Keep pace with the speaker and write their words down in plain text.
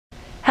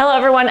Hello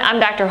everyone, I'm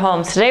Dr.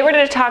 Holmes. Today we're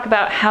going to talk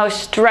about how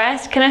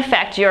stress can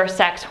affect your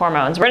sex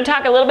hormones. We're going to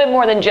talk a little bit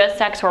more than just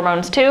sex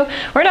hormones too.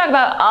 We're going to talk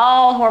about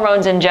all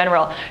hormones in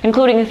general,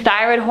 including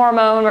thyroid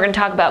hormone. We're going to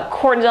talk about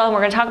cortisol, and we're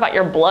going to talk about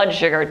your blood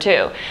sugar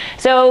too.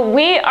 So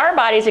our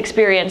bodies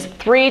experience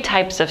three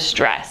types of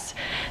stress.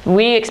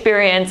 We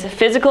experience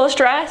physical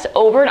stress,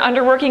 over and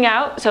under working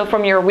out, so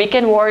from your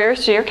weekend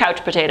warriors to your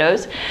couch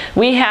potatoes.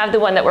 We have the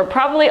one that we're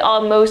probably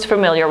all most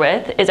familiar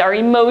with, is our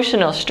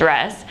emotional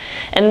stress.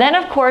 And then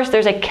of course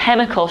there's a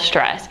chemical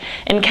stress.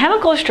 And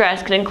chemical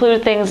stress can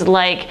include things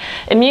like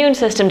immune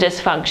system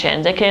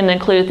dysfunctions. It can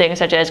include things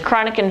such as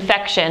chronic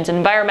infections,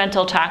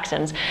 environmental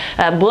toxins,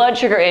 blood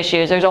sugar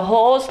issues. There's a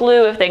whole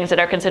slew of things that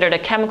are considered a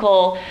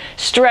chemical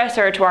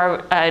stressor to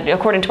our,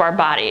 according to our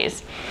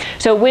bodies.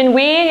 So when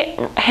we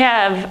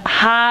have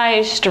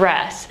high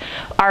stress,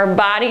 our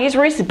bodies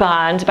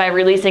respond by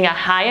releasing a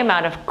high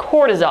amount of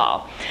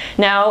cortisol.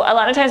 Now, a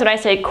lot of times when I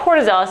say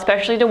cortisol,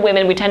 especially to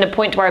women, we tend to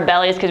point to our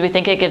bellies because we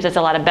think it gives us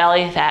a lot of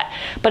belly fat.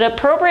 But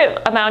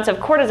appropriate amounts of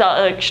cortisol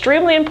are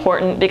extremely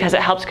important because it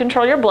helps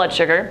control your blood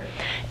sugar.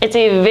 It's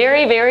a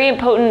very, very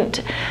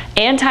potent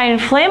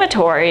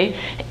anti-inflammatory,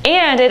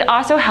 and it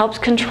also helps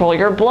control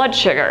your blood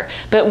sugar.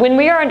 But when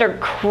we are under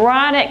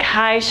chronic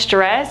high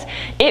stress,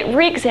 it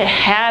wreaks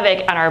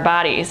havoc on our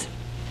bodies.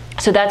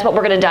 So that's what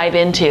we're going to dive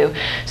into.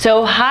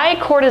 So high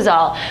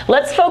cortisol,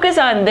 let's focus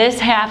on this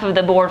half of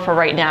the board for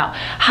right now.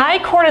 High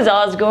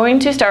cortisol is going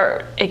to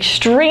start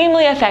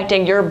extremely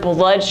affecting your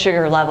blood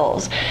sugar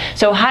levels.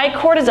 So high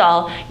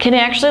cortisol can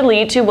actually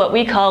lead to what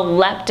we call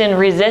leptin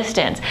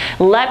resistance.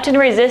 Leptin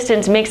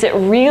resistance makes it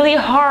really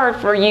hard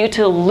for you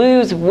to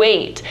lose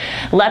weight.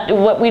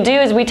 What we do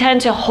is we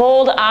tend to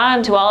hold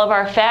on to all of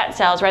our fat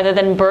cells rather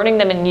than burning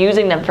them and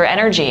using them for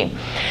energy.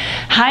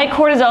 High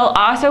cortisol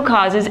also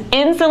causes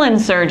insulin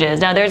surges.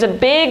 Now there's a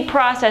big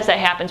process that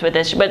happens with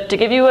this, but to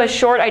give you a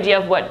short idea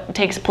of what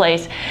takes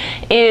place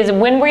is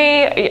when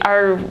we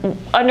are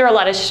under a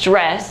lot of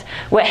stress,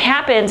 what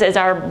happens is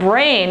our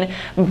brain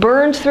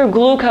burns through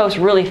glucose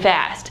really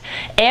fast.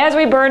 As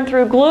we burn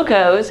through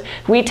glucose,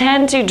 we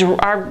tend to,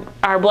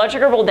 our blood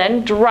sugar will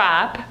then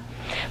drop.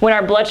 When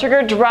our blood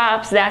sugar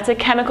drops, that's a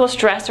chemical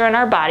stressor in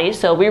our body,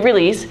 so we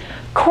release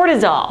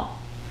cortisol.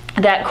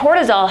 That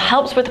cortisol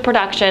helps with the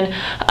production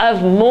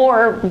of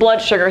more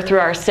blood sugar through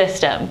our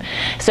system.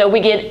 So we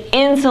get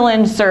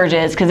insulin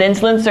surges because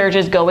insulin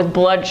surges go with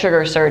blood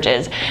sugar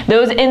surges.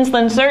 Those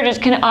insulin surges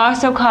can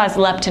also cause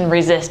leptin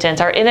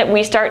resistance. In it,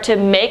 we start to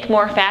make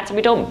more fats and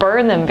we don't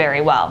burn them very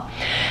well.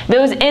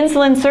 Those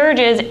insulin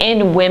surges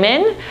in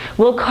women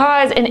will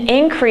cause an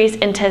increase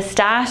in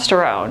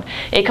testosterone.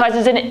 It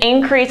causes an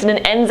increase in an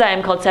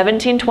enzyme called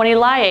 1720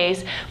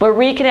 lyase, where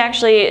we can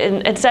actually,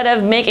 instead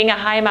of making a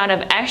high amount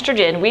of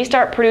estrogen, we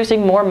start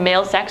producing more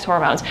male sex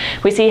hormones.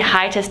 We see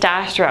high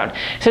testosterone.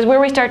 So it's where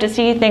we start to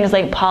see things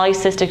like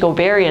polycystic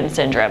ovarian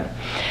syndrome.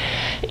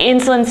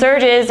 Insulin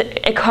surges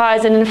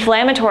cause an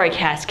inflammatory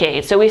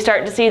cascade. So we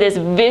start to see this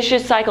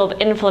vicious cycle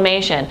of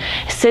inflammation,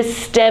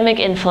 systemic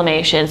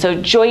inflammation, so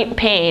joint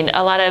pain,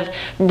 a lot of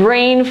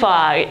brain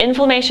fog,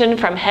 inflammation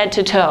from head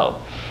to toe.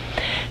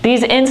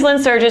 These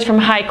insulin surges from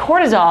high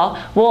cortisol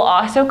will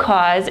also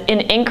cause an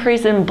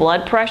increase in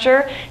blood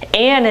pressure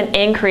and an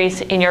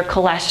increase in your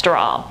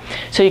cholesterol.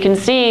 So you can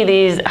see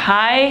these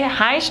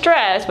high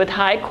stress with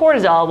high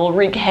cortisol will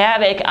wreak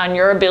havoc on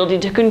your ability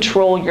to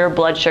control your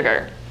blood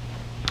sugar.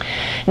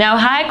 Now,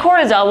 high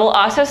cortisol will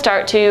also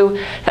start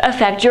to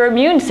affect your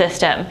immune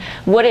system.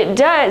 What it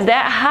does,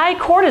 that high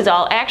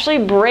cortisol actually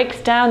breaks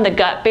down the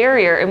gut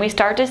barrier, and we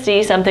start to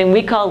see something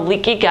we call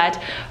leaky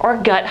gut or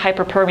gut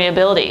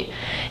hyperpermeability.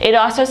 It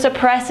also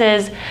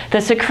suppresses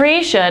the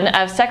secretion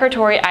of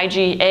secretory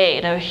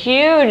IgA, a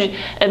huge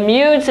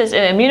immune system,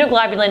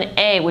 immunoglobulin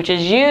A, which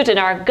is used in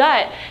our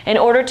gut in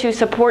order to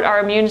support our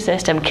immune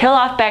system, kill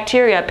off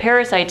bacteria,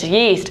 parasites,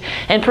 yeast,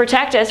 and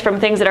protect us from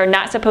things that are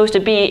not supposed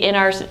to be in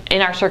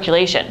our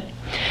circulation.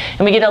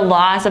 And we get a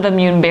loss of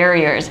immune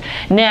barriers.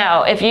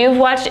 Now, if you've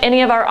watched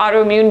any of our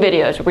autoimmune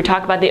videos where we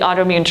talk about the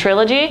autoimmune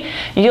trilogy,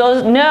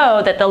 you'll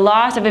know that the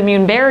loss of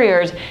immune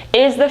barriers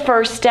is the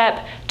first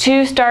step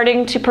to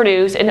starting to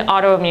produce an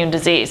autoimmune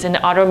disease, an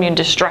autoimmune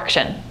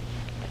destruction.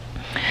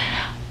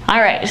 All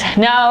right,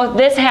 now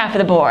this half of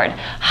the board.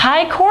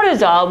 High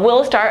cortisol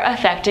will start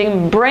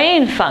affecting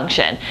brain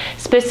function,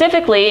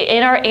 specifically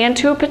in our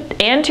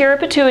anterior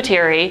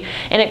pituitary,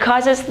 and it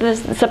causes the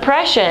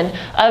suppression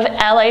of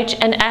LH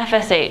and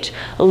FSH,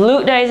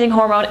 luteinizing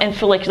hormone and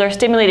follicular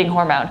stimulating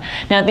hormone.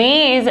 Now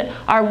these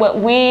are what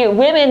we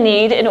women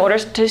need in order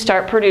to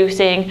start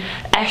producing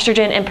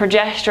estrogen and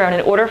progesterone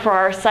in order for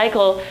our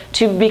cycle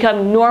to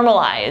become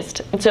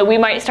normalized. So we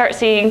might start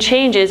seeing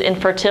changes in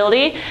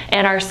fertility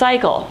and our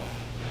cycle.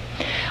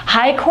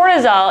 High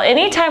cortisol,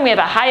 anytime we have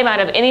a high amount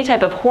of any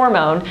type of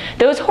hormone,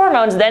 those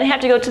hormones then have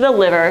to go to the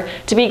liver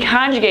to be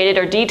conjugated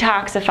or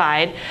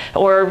detoxified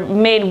or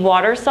made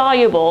water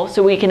soluble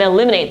so we can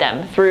eliminate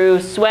them through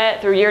sweat,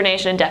 through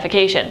urination, and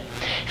defecation.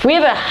 If we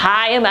have a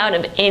high amount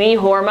of any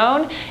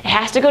hormone, it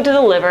has to go to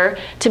the liver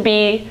to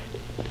be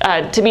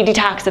to be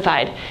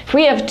detoxified. If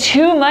we have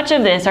too much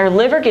of this, our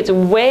liver gets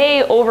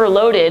way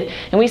overloaded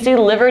and we see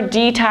liver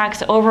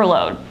detox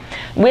overload.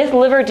 With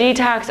liver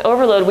detox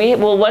overload, we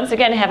will once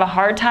again have a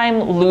hard time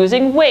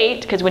losing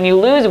weight, because when you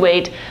lose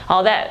weight,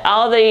 all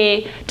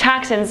the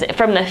toxins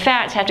from the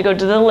fats have to go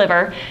to the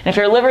liver, and if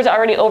your liver is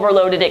already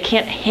overloaded, it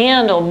can't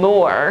handle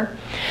more.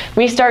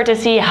 We start to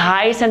see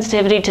high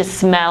sensitivity to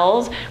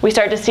smells. We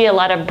start to see a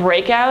lot of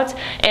breakouts,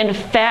 and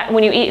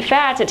when you eat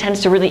fats, it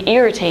tends to really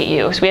irritate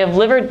you. So we have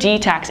liver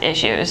detox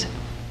issues.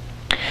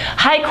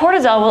 High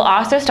cortisol will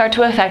also start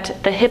to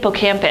affect the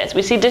hippocampus.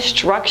 We see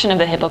destruction of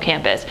the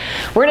hippocampus.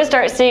 We're going to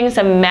start seeing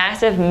some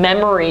massive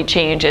memory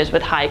changes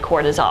with high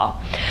cortisol.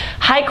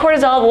 High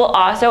cortisol will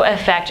also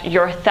affect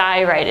your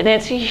thyroid, and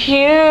it's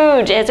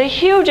huge. It's a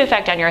huge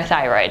effect on your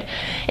thyroid.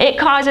 It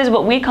causes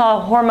what we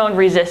call hormone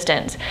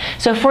resistance.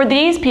 So for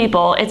these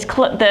people, it's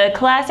the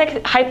classic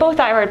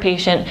hypothyroid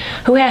patient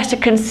who has to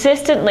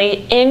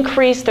consistently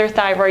increase their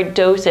thyroid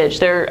dosage,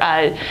 their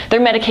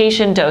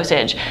medication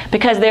dosage,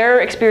 because they're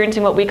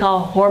experiencing what we call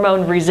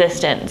hormone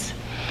resistance.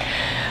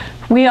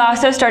 We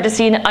also start to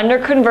see an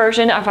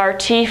underconversion of our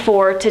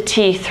T4 to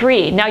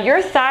T3. Now,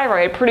 your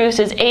thyroid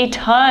produces a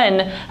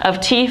ton of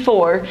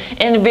T4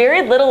 and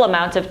very little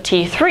amounts of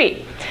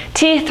T3.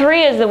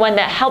 T3 is the one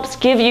that helps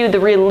give you the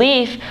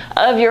relief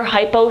of your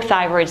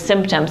hypothyroid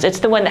symptoms. It's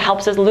the one that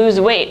helps us lose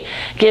weight,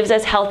 gives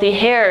us healthy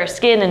hair,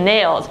 skin, and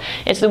nails.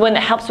 It's the one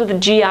that helps with the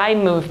GI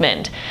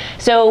movement.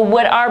 So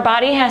what our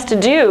body has to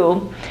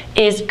do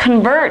is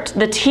convert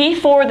the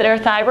T4 that our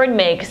thyroid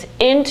makes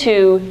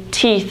into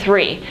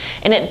T3.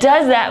 And it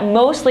does that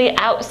mostly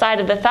outside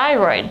of the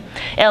thyroid.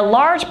 And a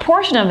large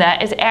portion of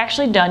that is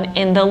actually done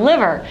in the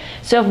liver.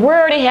 So if we're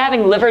already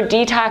having liver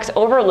detox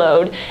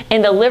overload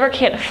and the liver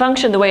can't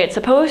function the way it's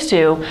supposed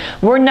to,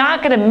 we're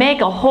not going to make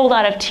a whole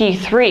lot of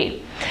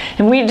T3.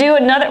 And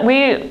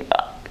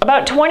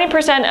about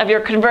 20% of your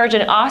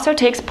conversion also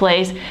takes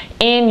place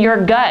in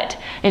your gut.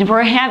 And if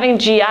we're having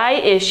GI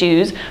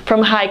issues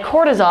from high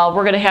cortisol,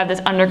 we're going to have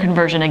this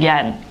underconversion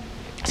again.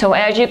 So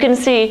as you can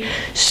see,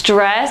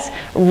 stress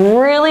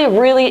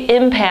really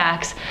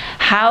impacts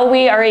how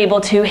we are able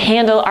to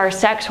handle our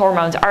sex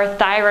hormones, our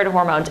thyroid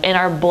hormones, and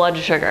our blood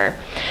sugar.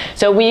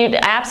 So we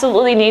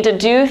absolutely need to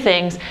do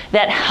things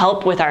that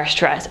help with our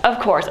stress. Of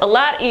course, a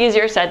lot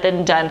easier said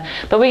than done,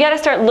 but we got to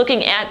start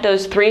looking at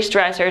those three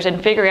stressors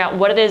and figuring out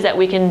what it is that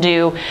we can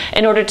do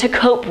in order to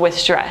cope with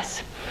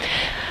stress.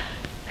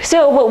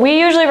 So what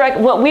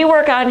we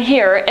work on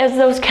here is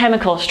those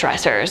chemical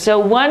stressors. So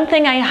one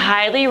thing I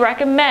highly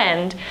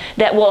recommend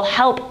that will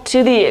help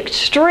to the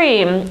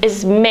extreme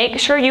is make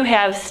sure you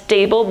have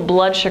stable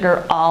blood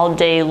sugar all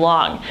day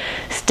long.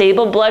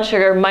 Stable blood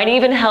sugar might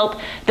even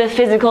help the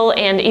physical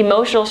and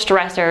emotional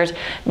stressors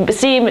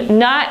seem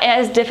not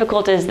as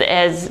difficult as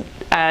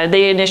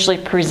they initially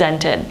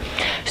presented.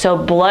 So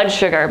blood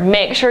sugar,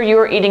 make sure you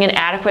are eating an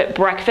adequate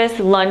breakfast,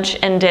 lunch,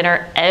 and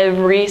dinner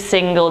every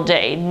single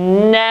day.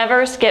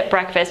 Never skip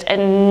breakfast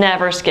and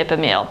never skip a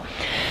meal.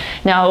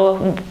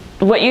 Now,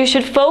 what you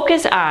should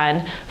focus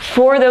on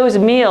for those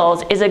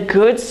meals is a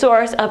good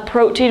source of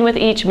protein with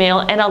each meal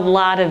and a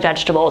lot of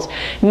vegetables.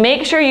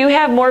 Make sure you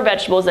have more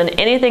vegetables than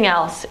anything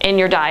else in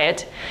your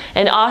diet,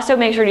 and also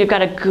make sure you've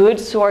got a good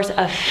source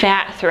of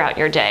fat throughout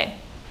your day.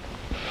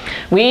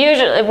 We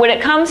usually, when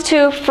it comes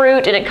to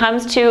fruit and it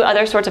comes to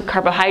other sorts of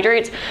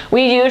carbohydrates,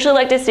 we usually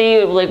like to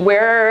see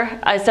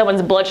where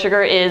someone's blood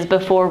sugar is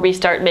before we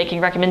start making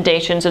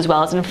recommendations, as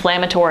well as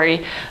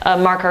inflammatory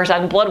markers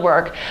on blood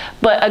work.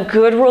 But a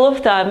good rule of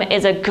thumb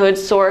is a good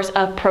source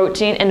of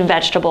protein and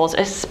vegetables,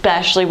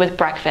 especially with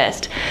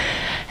breakfast.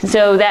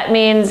 So that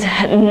means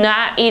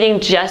not eating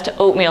just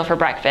oatmeal for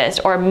breakfast,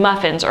 or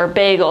muffins, or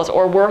bagels,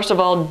 or worst of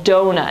all,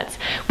 donuts.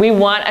 We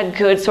want a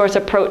good source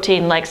of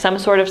protein, like some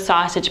sort of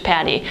sausage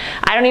patty.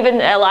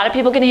 A lot of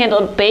people can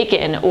handle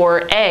bacon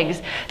or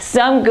eggs.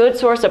 Some good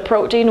source of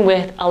protein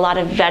with a lot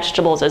of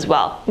vegetables as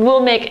well will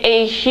make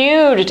a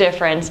huge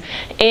difference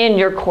in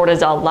your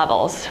cortisol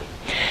levels.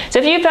 So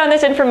if you found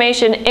this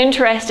information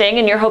interesting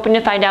and you're hoping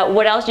to find out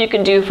what else you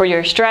can do for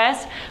your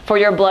stress, for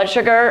your blood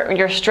sugar,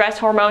 your stress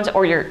hormones,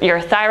 or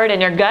your thyroid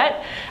and your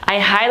gut, I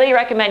highly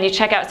recommend you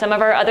check out some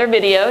of our other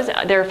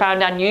videos. They're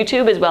found on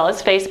YouTube as well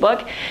as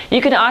Facebook.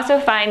 You can also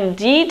find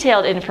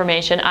detailed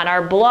information on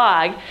our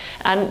blog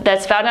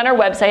that's found on our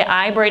website,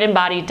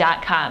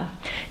 ibrainandbody.com.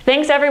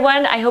 Thanks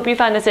everyone. I hope you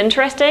found this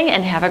interesting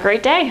and have a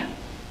great day.